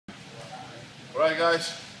Alright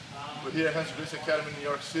guys, we're here at Gracie Academy in New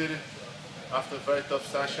York City after a very tough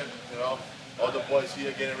session. All the boys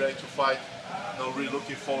here getting ready to fight. Really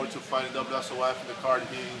looking forward to fighting WSOF in the card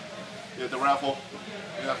here at the Raffle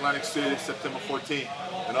in Atlantic City, September 14th.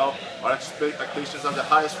 Our expectations are the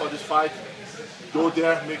highest for this fight. Go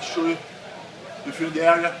there, make sure if you're in the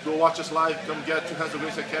area, go watch us live. Come get to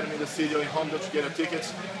Gracie Academy in the city or in Honda to get your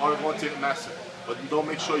tickets, or go to Massive. But don't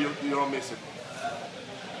make sure you don't miss it.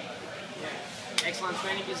 Excellent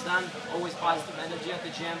training is done, always positive energy at the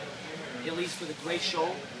gym. It leads to the great show,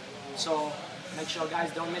 so make sure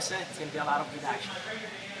guys don't miss it. It's going to be a lot of good action.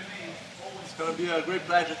 It's going to be a great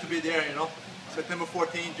pleasure to be there, September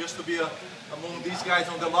 14th, just to be among these guys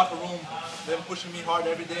on the locker room, them pushing me hard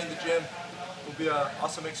every day in the gym. Will be an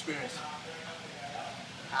awesome experience.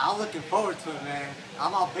 I'm looking forward to it, man.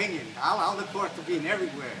 I'm Albanian. I look forward to being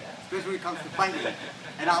everywhere, especially when it comes to fighting.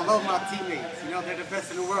 And I love my teammates. They're the best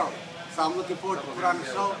in the world. So I'm looking forward to put on the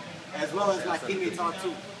show, as well as my teammates are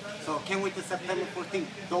too. So can't wait to September 14th.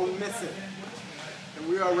 Don't miss it. And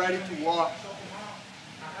we are ready to walk.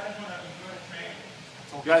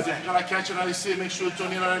 Guys, if you're going to catch it on NBC, make sure to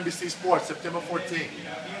tune in on NBC Sports, September 14th.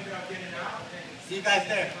 See you guys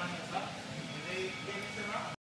there.